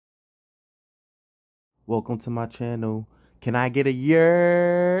Welcome to my channel. Can I get a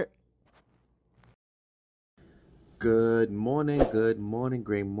year? Good morning, great morning.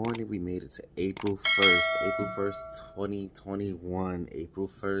 We made it to April 1st. April 1st, 2021. April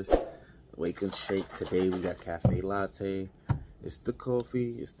 1st. Wake and shake. Today we got cafe latte. It's the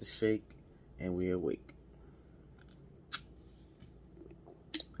coffee, it's the shake, and we're awake.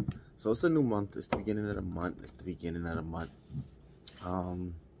 So it's a new month. It's the beginning of the month.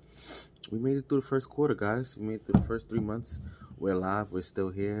 We made it through the first quarter, guys. We made it through the first 3 months. We're alive. We're still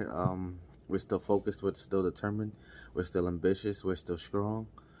here. We're still focused. We're still determined. We're still ambitious. We're still strong.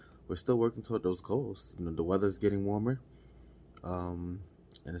 We're still working toward those goals. You know, the weather's getting warmer, and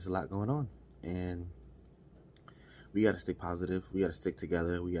there's a lot going on. And we gotta stay positive. We gotta stick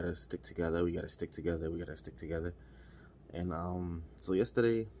together. We gotta stick together. And so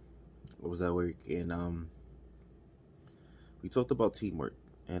yesterday I was at work, and we talked about teamwork.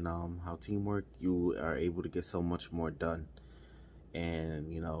 And how teamwork, you are able to get so much more done.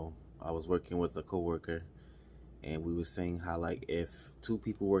 And, you know, I was working with a coworker, and we were saying how, like, if two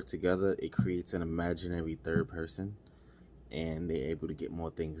people work together, it creates an imaginary third person, and they're able to get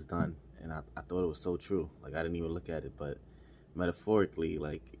more things done. And I thought it was so true. Like, I didn't even look at it, but metaphorically,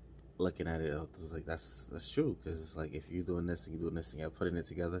 like, looking at it, I was like, that's true. Because it's like, if you're doing this and you're doing this and you're putting it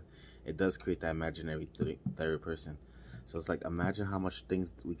together, it does create that imaginary third person. So it's like, imagine how much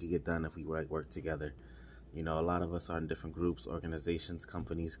things we could get done if we like work together. You know, a lot of us are in different groups, organizations,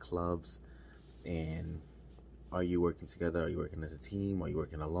 companies, clubs. And are you working together? Are you working as a team? Are you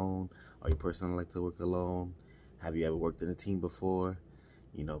working alone? Are you a person that like to work alone? Have you ever worked in a team before?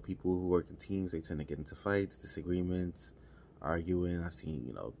 You know, people who work in teams, they tend to get into fights, disagreements, arguing. I've seen,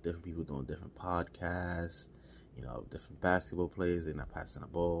 you know, different people doing different podcasts, you know, different basketball players, they're not passing the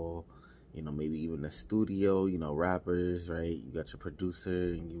ball. You know, maybe even a studio, you know, rappers, right? You got your producer,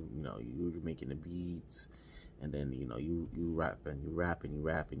 and you're making the beats, and then, you know, you rapping,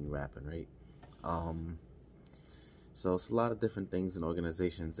 right? So it's a lot of different things in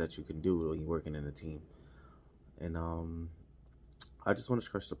organizations that you can do when you're working in a team. And I just want to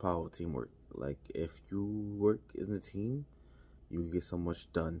stress the power of teamwork. Like, if you work in a team, you get so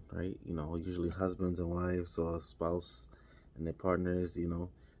much done, right? You know, usually husbands and wives or a spouse and their partners, you know,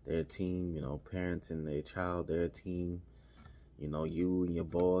 they're a team. You know, parents and their child, they're a team. You know, you and your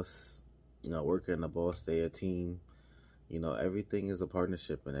boss, you know, worker and the boss, they're a team. You know, everything is a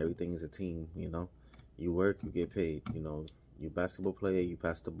partnership and everything is a team. You know, you work, you get paid. You know, you basketball player, you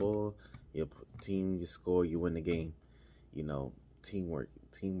pass the ball, your team, you score, you win the game. You know, teamwork.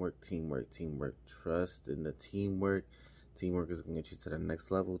 Trust in the teamwork. Teamwork is going to get you to the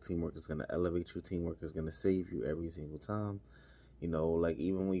next level. Teamwork is going to elevate you. Teamwork is going to save you every single time. You know, like,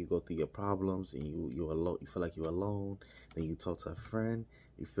 even when you go through your problems and you're alone, you feel like you're alone, then you talk to a friend,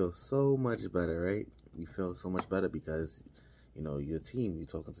 you feel so much better, right? You feel so much better because, you know, you're a team, you're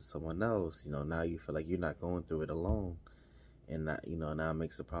talking to someone else. You know, now you feel like you're not going through it alone, and that, you know, now it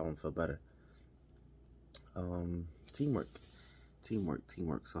makes the problem feel better. Teamwork.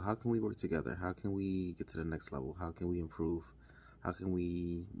 So how can we work together? How can we get to the next level? How can we improve? How can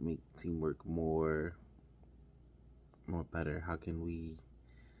we make teamwork more better? How can we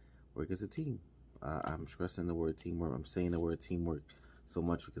work as a team? I'm stressing the word teamwork. I'm saying the word teamwork so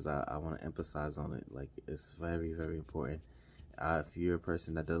much because I want to emphasize on it. Like, it's very, very important. If you're a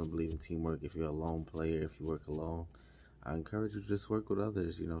person that doesn't believe in teamwork, if you're a lone player, if you work alone, I encourage you to just work with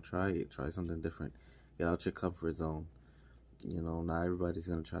others. You know, try it. Try something different. Get out your comfort zone. You know, not everybody's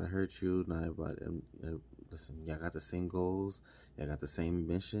going to try to hurt you. Not everybody, listen, y'all got the same goals. Y'all got the same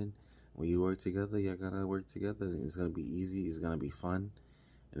mission. When you work together, you're going to work together. It's going to be easy. It's going to be fun.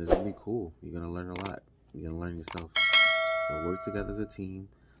 And it's going to be cool. You're going to learn a lot. You're going to learn yourself. So work together as a team.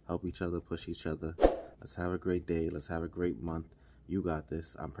 Help each other. Push each other. Let's have a great day. Let's have a great month. You got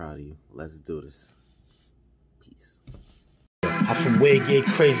this. I'm proud of you. Let's do this. Peace. I'm from where it get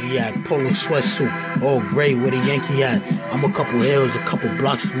crazy at, polo sweatsuit, all gray where the Yankee at. I'm a couple hills, a couple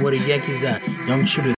blocks from where the Yankees at. Young shooter.